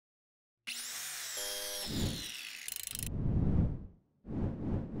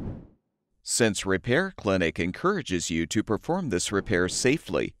Since Repair Clinic encourages you to perform this repair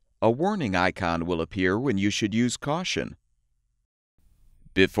safely, a warning icon will appear when you should use caution.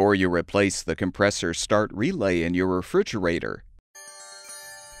 Before you replace the compressor start relay in your refrigerator,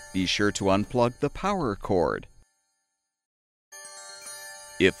 be sure to unplug the power cord.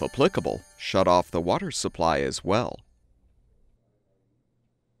 If applicable, shut off the water supply as well.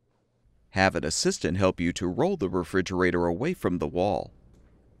 Have an assistant help you to roll the refrigerator away from the wall.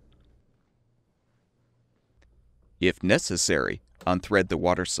 If necessary, unthread the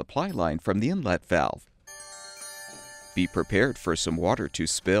water supply line from the inlet valve. Be prepared for some water to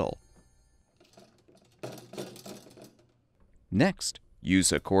spill. Next,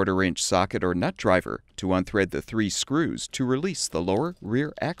 use a 1/4-inch socket or nut driver to unthread the 3 screws to release the lower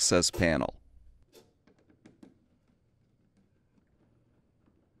rear access panel.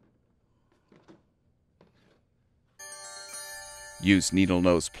 Use needle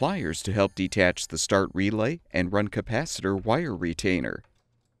nose pliers to help detach the start relay and run capacitor wire retainer.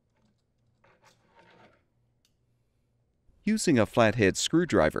 Using a flathead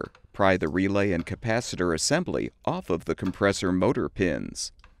screwdriver, pry the relay and capacitor assembly off of the compressor motor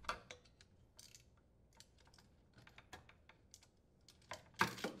pins.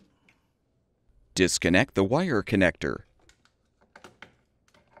 Disconnect the wire connector.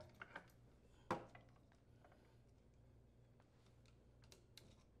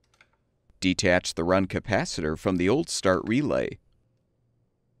 Detach the run capacitor from the old start relay.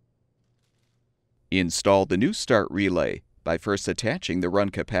 Install the new start relay by first attaching the run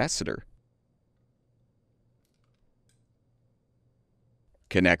capacitor.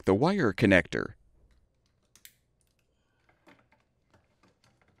 Connect the wire connector.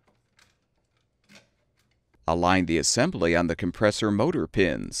 Align the assembly on the compressor motor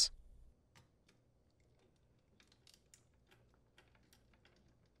pins.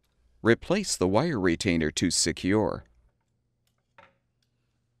 Replace the wire retainer to secure.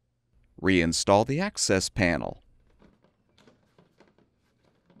 Reinstall the access panel.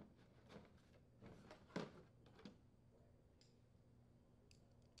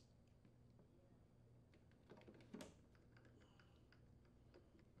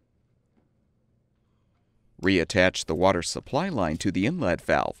 Reattach the water supply line to the inlet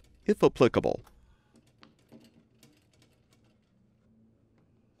valve, if applicable.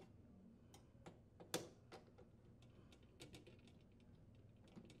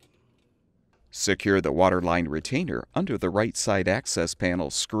 Secure the water line retainer under the right side access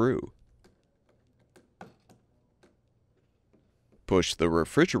panel screw. Push the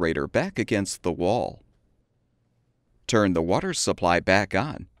refrigerator back against the wall. Turn the water supply back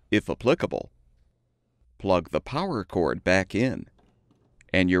on, if applicable. Plug the power cord back in,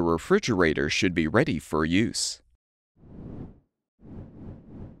 and your refrigerator should be ready for use.